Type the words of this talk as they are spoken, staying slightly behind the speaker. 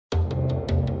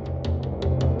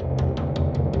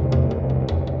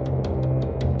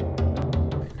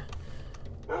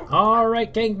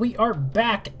Alright gang, we are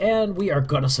back and we are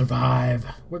gonna survive.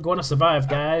 We're gonna survive,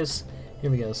 guys.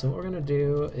 Here we go. So what we're gonna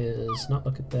do is not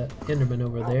look at that Enderman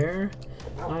over there.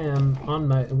 I am on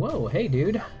my... Whoa, hey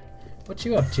dude. What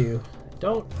you up to?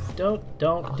 Don't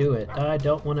do it. I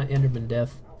don't want an Enderman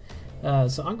death.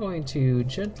 So I'm going to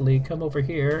gently come over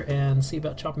here and see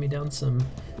about chopping me down some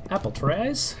apple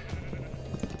trees.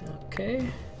 Okay.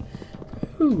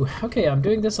 Ooh, okay, I'm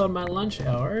doing this on my lunch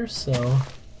hour, so...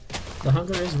 The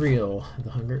hunger is real. The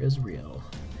hunger is real.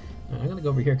 I'm gonna go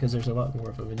over here because there's a lot more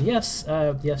of them. And yes,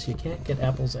 yes, you can't get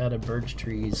apples out of birch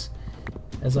trees.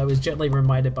 As I was gently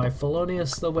reminded by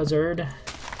Felonius the Wizard.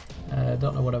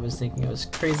 Don't know what I was thinking. I was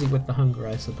crazy with the hunger,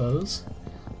 I suppose.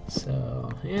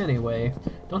 So, anyway,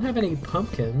 don't have any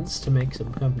pumpkins to make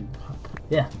some pumpkin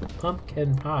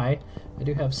pie. I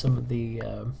do have some of the,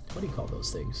 what do you call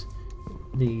those things?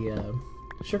 The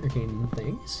sugarcane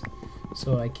things.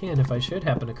 So I can if I should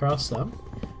happen across them.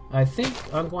 I think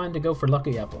I'm going to go for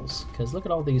lucky apples, because look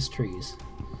at all these trees.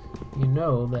 You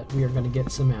know that we are going to get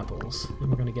some apples, and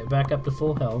we're going to get back up to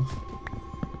full health,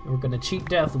 and we're going to cheat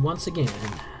death once again.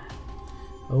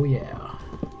 Oh yeah.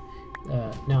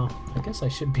 Now, I guess I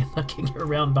should be looking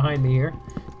around behind me here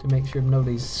to make sure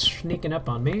nobody's sneaking up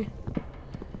on me.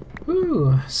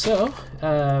 Whew, so,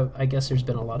 I guess there's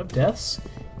been a lot of deaths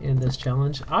in this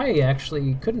challenge. I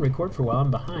actually couldn't record for a while.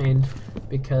 I'm behind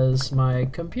because my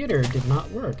computer did not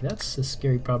work. That's a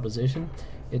scary proposition.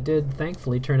 It did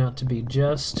thankfully turn out to be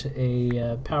just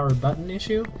a power button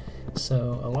issue,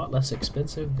 so a lot less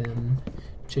expensive than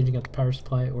changing out the power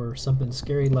supply or something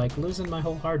scary like losing my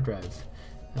whole hard drive.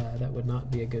 That would not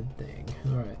be a good thing.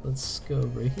 Alright, let's go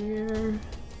over here,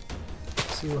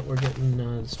 see what we're getting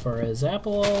as far as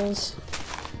apples.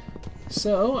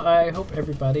 So, I hope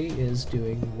everybody is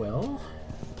doing well.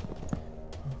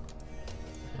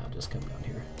 I'll just come down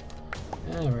here.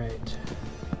 Alright.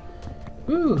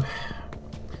 Woo!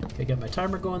 Okay, got my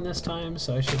timer going this time,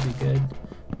 so I should be good.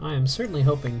 I am certainly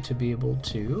hoping to be able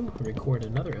to record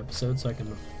another episode so I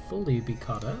can fully be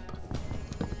caught up.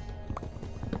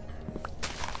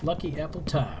 Lucky apple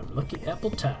time. Lucky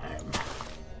apple time.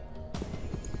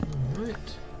 Alright.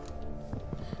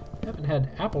 Haven't had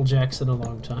Apple Jacks in a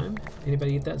long time.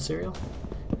 Anybody eat that cereal?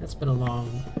 That's been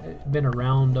been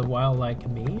around a while like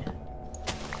me.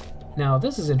 Now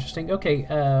this is interesting. Okay,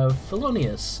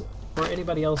 Felonius, or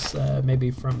anybody else maybe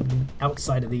from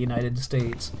outside of the United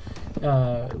States,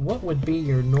 what would be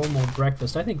your normal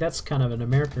breakfast? I think that's kind of an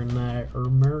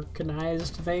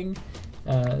Americanized thing,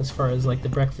 as far as like the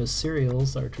breakfast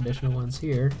cereals, our traditional ones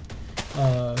here.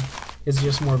 Is it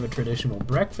just more of a traditional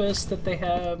breakfast that they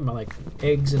have, like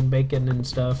eggs and bacon and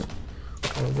stuff?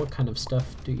 Or what kind of stuff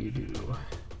do you do?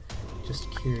 Just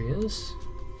curious.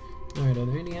 Alright, are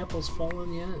there any apples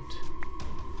fallen yet?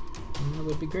 I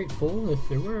would be grateful if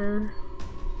there were.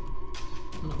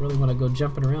 I don't really want to go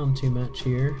jumping around too much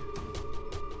here.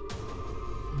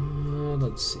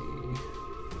 Let's see.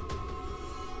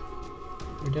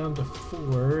 We're down to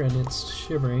 4 and it's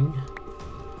shivering.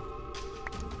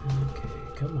 Okay,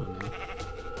 come on now.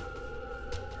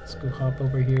 Let's go hop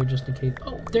over here just in case.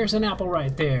 Oh, there's an apple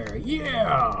right there.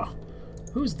 Yeah!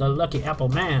 Who's the lucky apple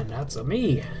man? That's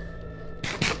me.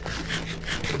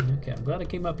 Okay, I'm glad I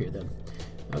came up here then.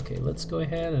 Okay, let's go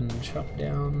ahead and chop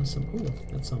down some... Ooh,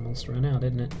 that's almost run out,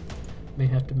 isn't it? May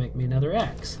have to make me another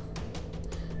axe.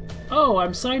 Oh,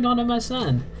 I'm signed on to my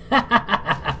son.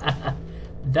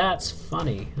 That's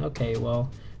funny. Okay,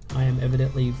 well, I am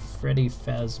evidently Freddy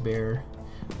Fazbear.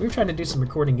 We were trying to do some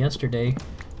recording yesterday.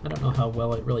 I don't know how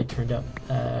well it really turned out.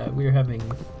 We were having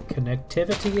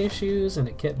connectivity issues and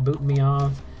it kept booting me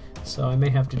off, so I may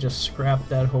have to just scrap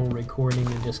that whole recording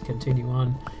and just continue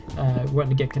on. We're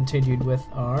wanting to get continued with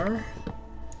our,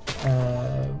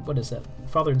 what is that?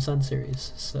 Father and Son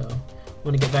series, so I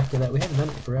want to get back to that. We haven't done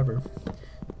it forever.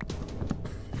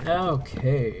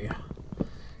 Okay.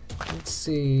 Let's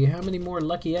see, how many more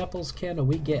lucky apples can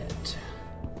we get?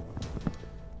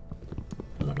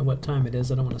 I don't know what time it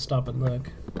is, I don't want to stop and look.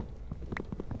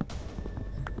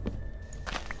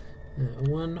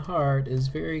 1 heart is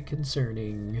very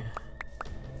concerning.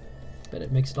 But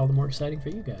it makes it all the more exciting for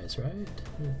you guys, right?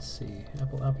 Let's see,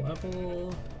 apple, apple,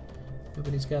 apple.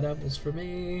 Nobody's got apples for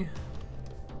me.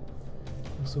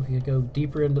 So we can go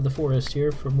deeper into the forest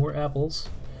here for more apples.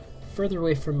 Further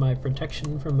away from my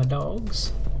protection from my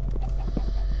dogs.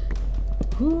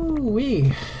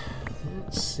 Whoo-wee!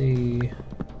 Let's see.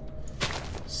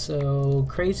 So,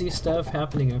 crazy stuff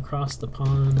happening across the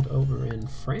pond over in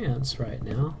France right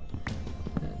now.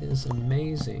 That is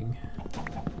amazing.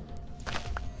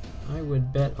 I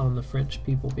would bet on the French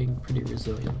people being pretty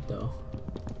resilient, though,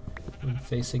 when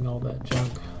facing all that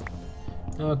junk.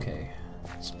 Okay,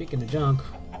 speaking of junk,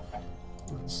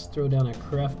 let's throw down a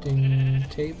crafting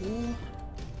table.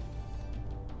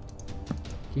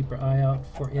 Keep our eye out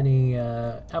for any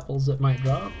apples that might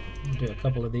drop. We'll do a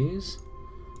couple of these.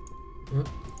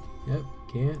 Yep,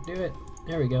 can't do it.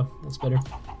 There we go, that's better.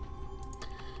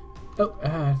 Oh,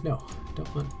 no,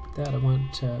 don't want that, I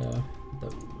want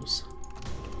those.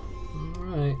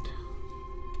 Alright.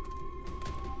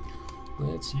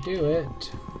 Let's do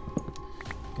it.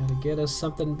 Gotta get us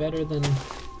something better than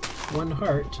one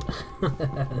heart.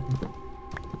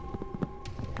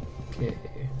 Okay.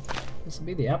 This will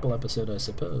be the apple episode, I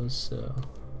suppose, so...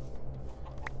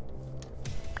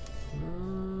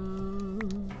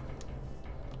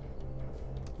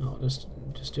 I'll just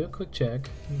do a quick check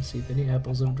and see if any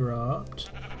apples have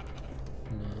dropped.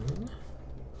 None.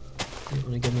 You don't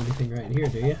want to get anything right here,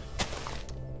 do you?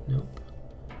 Nope.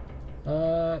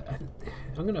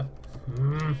 I'm gonna...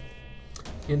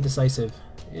 Indecisive.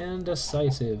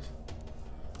 Indecisive.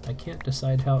 I can't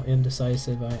decide how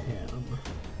indecisive I am.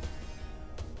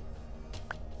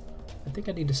 I think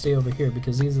I need to stay over here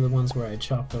because these are the ones where I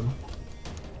chop them.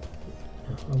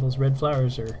 All those red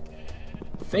flowers are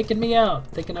faking me out,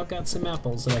 thinking I've got some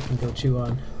apples that I can go chew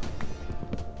on.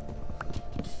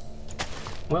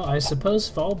 Well, I suppose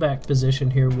fallback position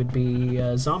here would be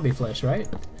zombie flesh, right?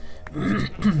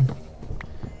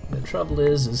 The trouble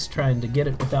is trying to get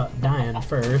it without dying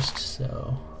first,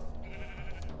 so...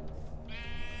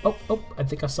 Oh, I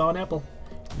think I saw an apple.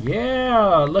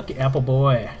 Yeah, look, apple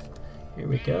boy. Here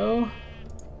we go.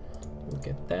 We'll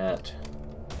get that.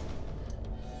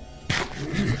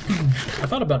 I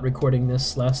thought about recording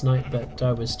this last night, but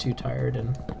I was too tired,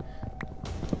 and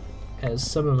as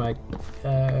some of my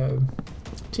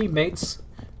teammates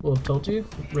will have told you,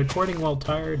 recording while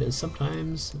tired is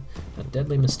sometimes a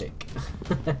deadly mistake.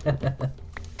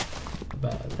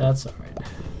 But that's alright.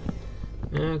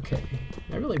 Okay,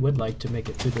 I really would like to make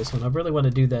it through this one. I really want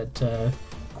to do that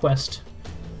quest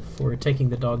for taking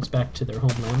the dogs back to their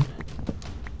homeland.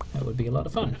 That would be a lot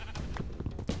of fun.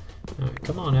 Alright,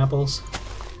 come on, apples.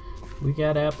 We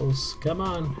got apples. Come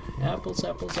on. Apples,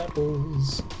 apples,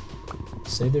 apples.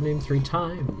 Say their name 3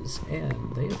 times,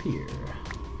 and they appear.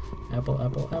 Apple,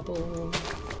 apple, apple.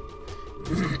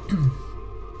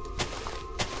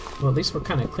 Well, at least we're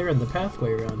kind of clearing the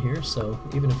pathway around here, so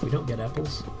even if we don't get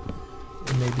apples,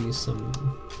 there may be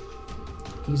some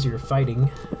easier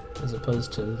fighting as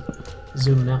opposed to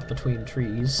zooming out between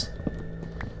trees.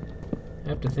 I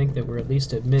have to think that we're at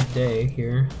least at midday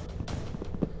here.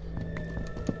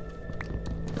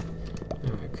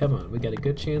 Alright, come on, we got a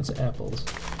good chance at apples.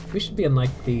 We should be in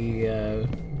like the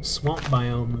swamp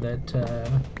biome that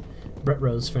Brett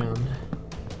Rose found.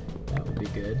 That would be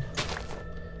good.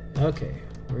 Okay,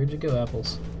 where'd you go,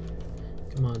 apples?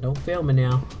 Come on, don't fail me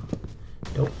now.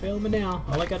 Don't fail me now.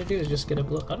 All I gotta do is just get up.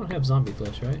 I don't have zombie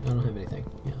flesh, right? I don't have anything.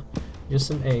 Yeah, just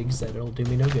some eggs that'll do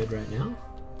me no good right now.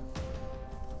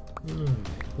 Alright,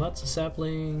 lots of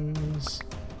saplings.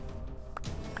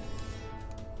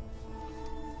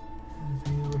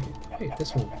 Anything over here? Wait,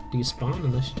 this won't despawn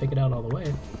unless you take it out all the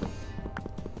way.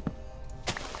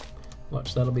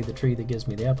 Watch, that'll be the tree that gives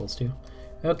me the apples too.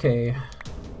 Okay.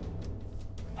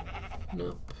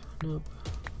 Nope, nope.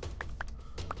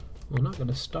 I'm not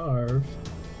gonna starve.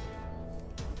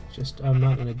 Just I'm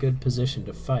not in a good position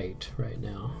to fight right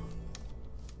now.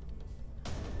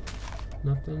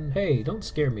 Nothing. Hey, don't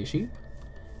scare me, sheep.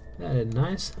 That is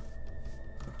nice.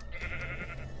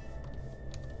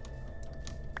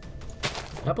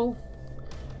 Apple?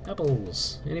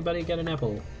 Apples. Anybody got an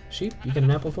apple? Sheep, you got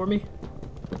an apple for me?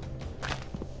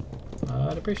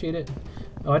 I'd appreciate it.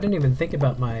 Oh, I didn't even think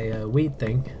about my weed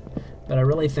thing, but I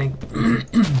really think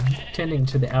tending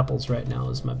to the apples right now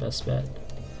is my best bet.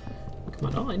 Come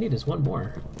on, all I need is one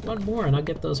more. One more and I'll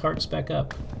get those hearts back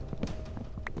up.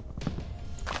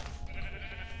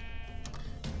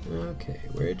 Okay,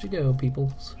 where'd you go,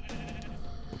 peoples?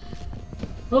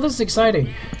 Well, this is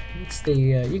exciting. It's the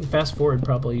you can fast forward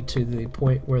probably to the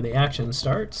point where the action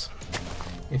starts,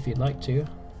 if you'd like to.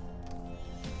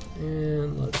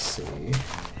 And let's see.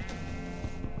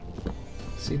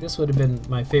 See, this would have been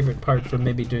my favorite part for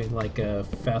maybe doing like a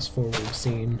fast forward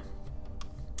scene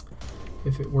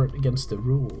if it weren't against the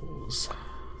rules.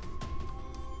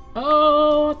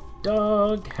 Oh,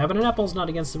 dog! Having an apple's not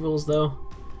against the rules though.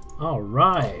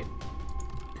 Alright.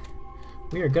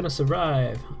 We are gonna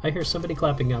survive. I hear somebody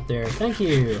clapping out there. Thank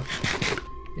you!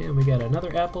 And we got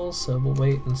another apple, so we'll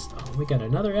wait and... Oh, we got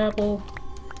another apple.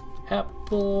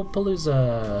 Apple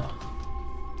Palooza.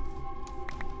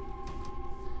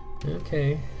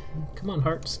 Okay. Come on,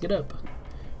 hearts. Get up.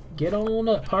 Get on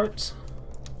up, hearts.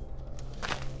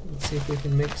 Let's see if we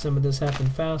can make some of this happen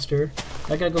faster.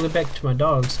 I gotta go get back to my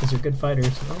dogs because they're good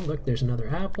fighters. Oh, look, there's another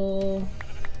apple.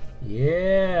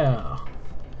 Yeah.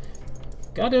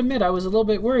 Gotta admit, I was a little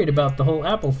bit worried about the whole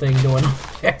apple thing going on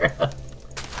there.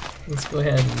 Let's go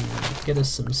ahead and get us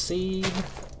some seed.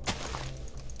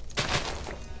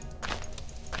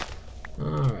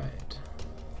 Alright.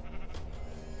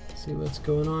 See what's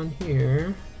going on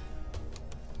here.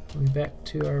 We back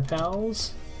to our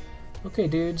pals. Okay,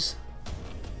 dudes.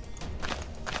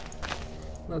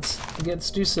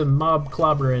 Let's do some mob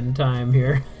clobbering time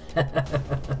here.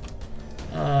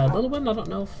 Little one, I don't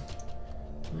know if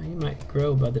he might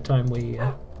grow by the time we.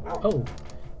 Oh,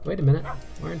 wait a minute.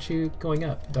 Why aren't you going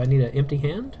up? Do I need an empty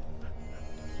hand?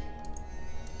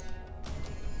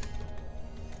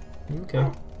 Okay.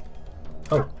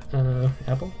 Oh,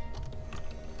 apple.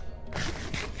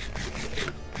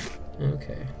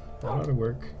 Okay, that ought to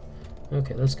work.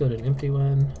 Okay, let's go to an empty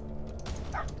one.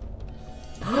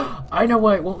 I know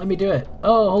why it won't let me do it.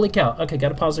 Oh, holy cow. Okay,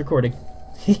 gotta pause the recording.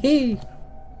 Hee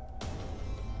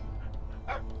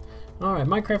Alright,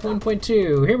 Minecraft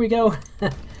 1.2. Here we go.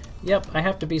 Yep, I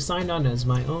have to be signed on as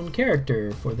my own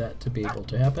character for that to be able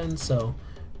to happen. So,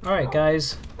 alright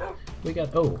guys. We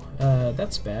got,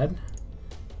 that's bad.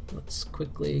 Let's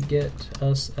quickly get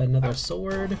us another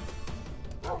sword.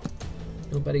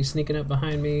 Nobody sneaking up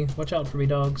behind me. Watch out for me,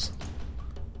 dogs.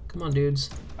 Come on, dudes.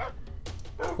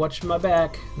 Watch my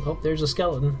back. Oh, there's a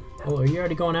skeleton. Oh, are you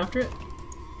already going after it?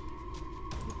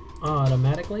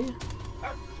 Automatically?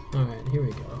 Alright, here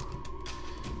we go.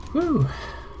 Whew!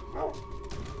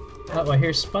 Oh, I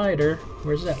hear spider.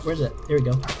 Where's that? Where's that? There we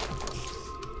go.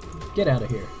 Get out of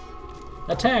here.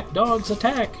 Attack! Dogs,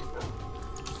 attack!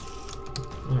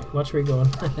 Alright, watch where you're going.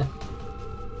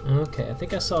 Okay, I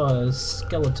think I saw a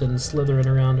skeleton slithering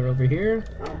around over here.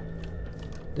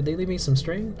 Did they leave me some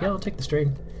string? Yeah, I'll take the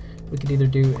string. We could either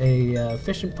do a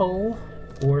fishing pole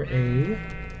or a...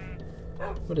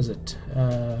 What is it?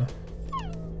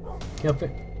 Yep.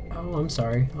 Oh, I'm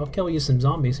sorry. I'll kill you some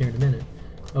zombies here in a minute.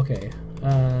 Okay.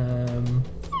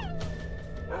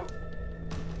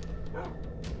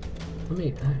 Let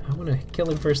me... I want to kill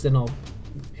him first, then I'll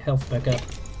health back up.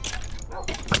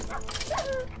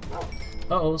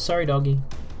 Uh-oh, sorry, doggy.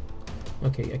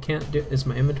 Okay, I can't do... Is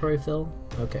my inventory full?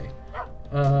 Okay.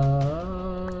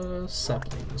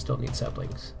 Saplings. Don't need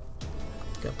saplings.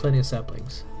 Got plenty of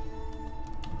saplings.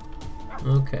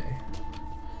 Okay.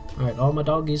 Alright, all my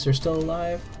doggies are still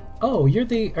alive. Oh, are you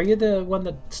the one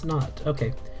that's not?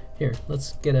 Okay. Here,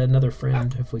 let's get another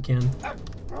friend if we can.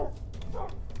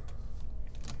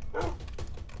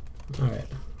 Alright.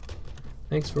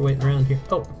 Thanks for waiting around here.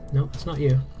 Oh, no, it's not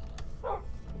you.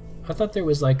 I thought there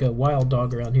was like a wild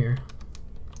dog around here.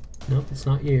 Nope, it's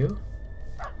not you.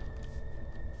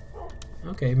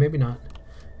 Okay, maybe not.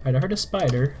 Alright, I heard a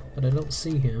spider, but I don't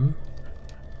see him.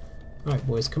 Alright,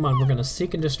 boys, come on, we're gonna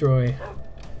seek and destroy.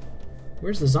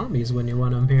 Where's the zombies when you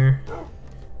want them here?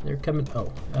 They're coming.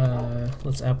 Oh,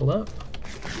 let's apple up.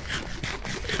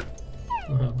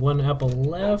 We'll have one apple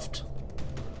left.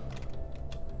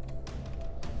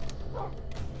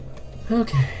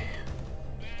 Okay.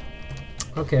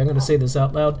 Okay, I'm gonna say this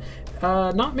out loud.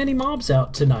 Not many mobs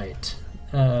out tonight.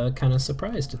 Kind of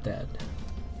surprised at that.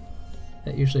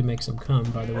 That usually makes them come,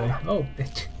 by the way. Oh,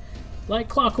 like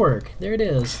clockwork. There it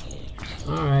is.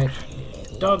 Alright.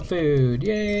 Dog food.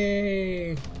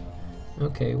 Yay!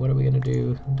 Okay, what are we gonna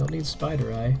do? Don't need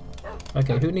spider eye.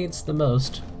 Okay, who needs the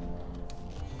most?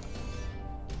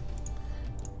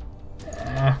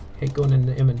 Ah, hate going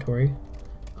into inventory.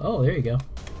 Oh, there you go.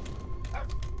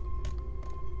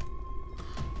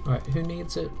 Alright, who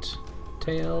needs it?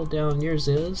 Tail down, yours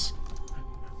is.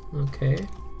 Okay.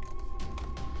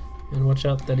 And watch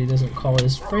out that he doesn't call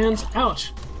his friends.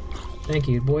 Ouch! Thank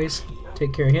you, boys.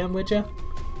 Take care of him, would ya?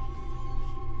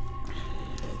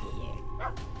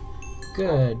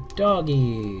 Good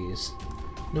doggies.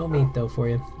 No meat, though, for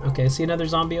you. Okay, I see another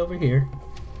zombie over here.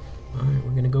 Alright,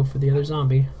 we're gonna go for the other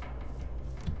zombie.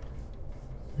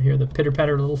 I hear the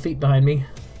pitter-patter little feet behind me.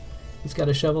 He's got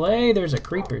a shovel. Hey, there's a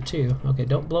creeper, too. Okay,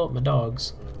 don't blow up my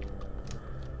dogs.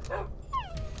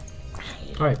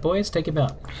 Alright, boys, take him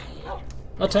out.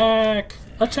 Attack!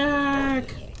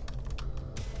 Attack!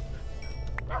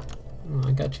 Oh,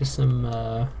 I got you some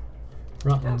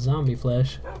rotten zombie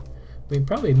flesh. We can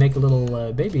probably make a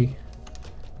little baby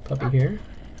puppy here.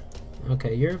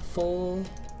 Okay, you're full.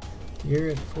 You're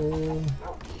at full.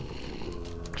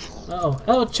 Oh,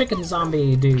 oh, chicken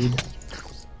zombie dude.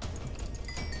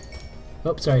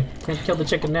 Oh, sorry. Can't kill the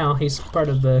chicken now. He's part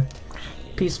of the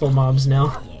peaceful mobs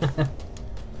now.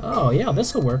 Oh, yeah,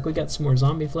 this'll work. We got some more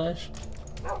zombie flesh.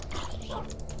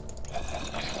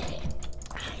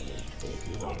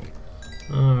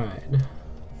 Alright.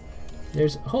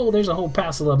 There's a whole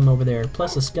passel of them over there,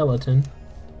 plus a skeleton.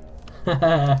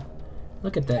 Haha.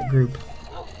 Look at that group.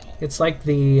 It's like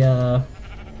the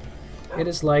it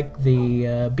is like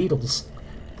the Beatles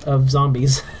of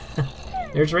zombies.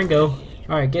 There's Ringo.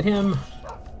 Alright, get him.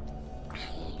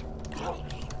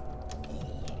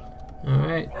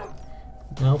 Alright.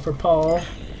 Now for Paul.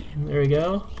 There we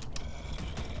go.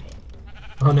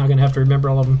 Oh, now I'm gonna have to remember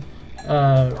all of them.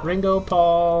 Ringo,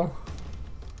 Paul,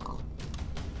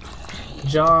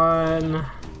 John,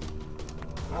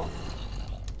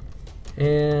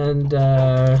 and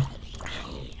oh,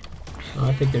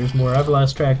 I think there's more. I've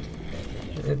lost track.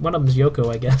 One of them's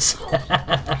Yoko, I guess.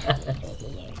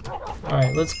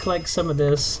 Alright, let's collect some of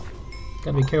this.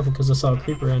 Gotta be careful because I saw a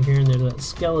creeper around here and there's that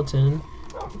skeleton.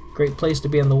 Great place to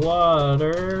be in the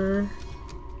water.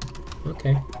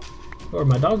 Okay. Or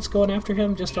my dog's going after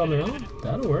him just on their own?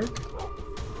 That'll work.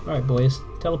 Alright, boys.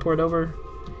 Teleport over.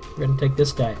 We're gonna take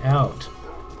this guy out.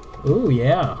 Ooh,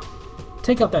 yeah.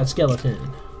 Take out that skeleton.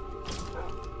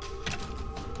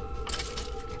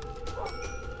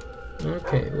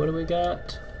 Okay, what do we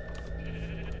got?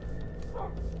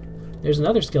 There's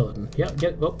another skeleton. Yeah,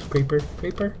 oh, creeper,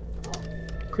 creeper.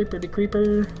 Creeper to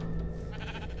creeper.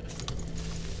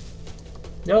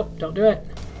 Nope, don't do it.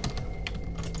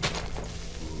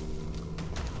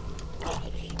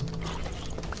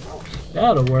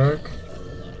 That'll work.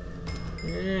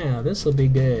 Yeah, this'll be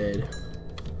good.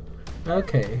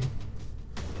 Okay.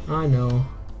 I know.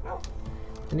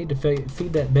 I need to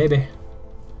feed that baby.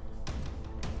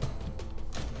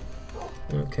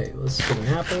 Okay, let's get an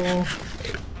apple.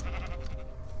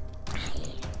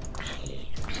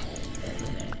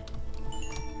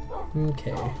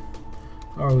 Okay.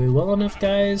 Are we well enough,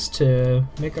 guys, to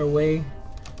make our way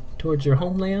towards your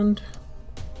homeland?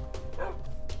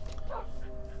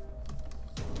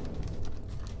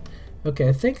 Okay,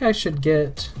 I think I should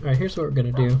get... Alright, here's what we're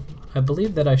gonna do. I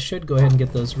believe that I should go ahead and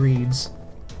get those reeds.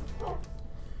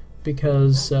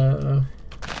 Because,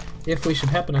 if we should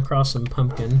happen across some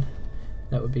pumpkin,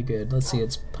 that would be good. Let's see,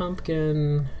 it's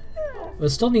pumpkin... Well, it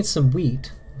still needs some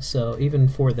wheat, so even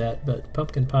for that, but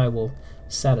pumpkin pie will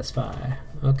satisfy.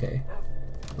 Okay.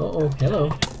 Uh-oh,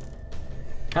 hello.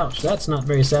 Ouch, that's not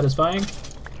very satisfying.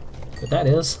 But that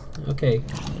is. Okay.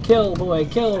 Kill, boy,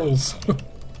 kills!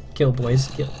 Kill, boys,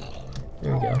 kill.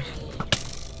 There we go.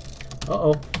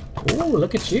 Uh-oh. Ooh,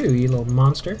 look at you, you little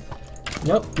monster.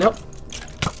 Nope, nope.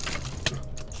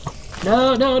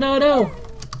 No, no, no, no!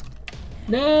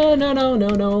 No, no, no, no,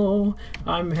 no.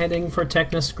 I'm heading for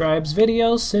TechnoScribe's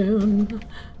video soon.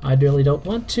 I really don't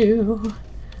want to.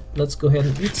 Let's go ahead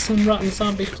and eat some rotten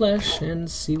zombie flesh and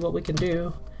see what we can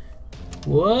do.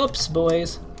 Whoops,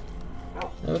 boys.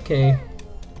 Okay.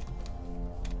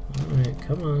 Alright,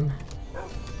 come on.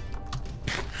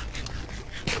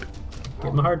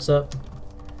 Get my hearts up.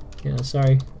 Yeah,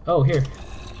 sorry. Oh, here.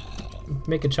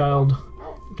 Make a child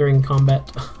during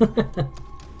combat.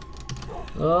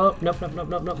 Oh, nope, nope, nope,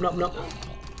 nope, nope, nope, nope.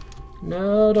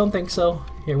 No, don't think so.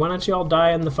 Here, why don't you all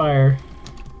die in the fire?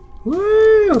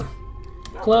 Woo!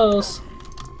 Close.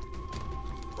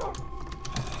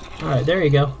 Alright, there you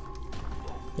go.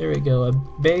 There we go. A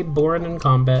babe born in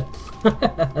combat.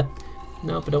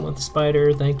 Nope, I don't want the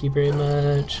spider. Thank you very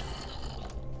much.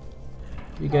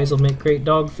 You guys will make great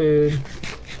dog food.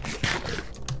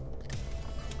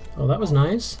 Oh, that was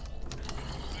nice.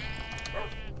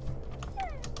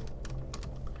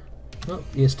 Oh,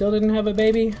 you still didn't have a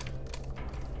baby?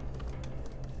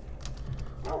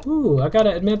 Ooh, I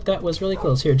gotta admit that was really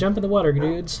close. Here, jump in the water,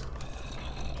 dudes.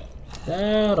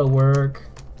 That'll work.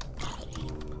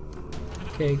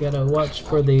 Okay, gotta watch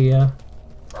for the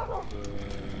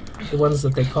ones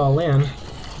that they call in.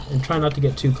 And try not to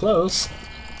get too close,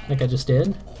 like I just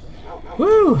did.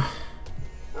 Woo!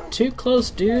 Too close,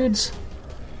 dudes.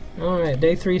 Alright,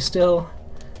 day 3 still.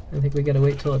 I think we gotta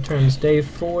wait till it turns day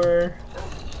 4.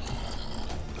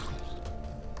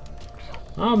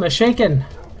 I'm shaken.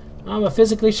 I'm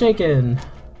physically shaken.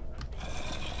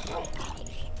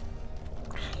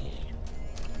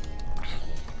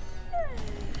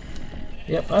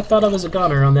 Yep, I thought I was a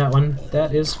goner on that one.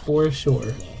 That is for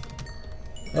sure.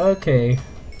 Okay.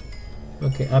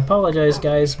 Okay, I apologize,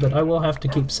 guys, but I will have to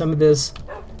keep some of this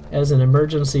as an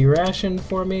emergency ration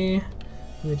for me.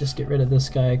 Let me just get rid of this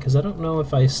guy, because I don't know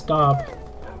if I stop,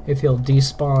 if he'll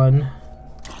despawn.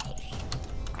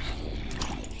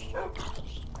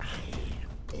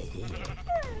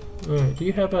 Alright, do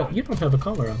you have a... You don't have a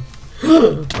collar on.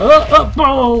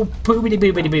 Oh, poopity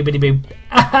boopity boopity boop.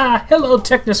 Aha! Hello,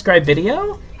 TechnoScribe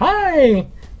video! Hi!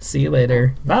 See you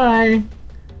later. Bye!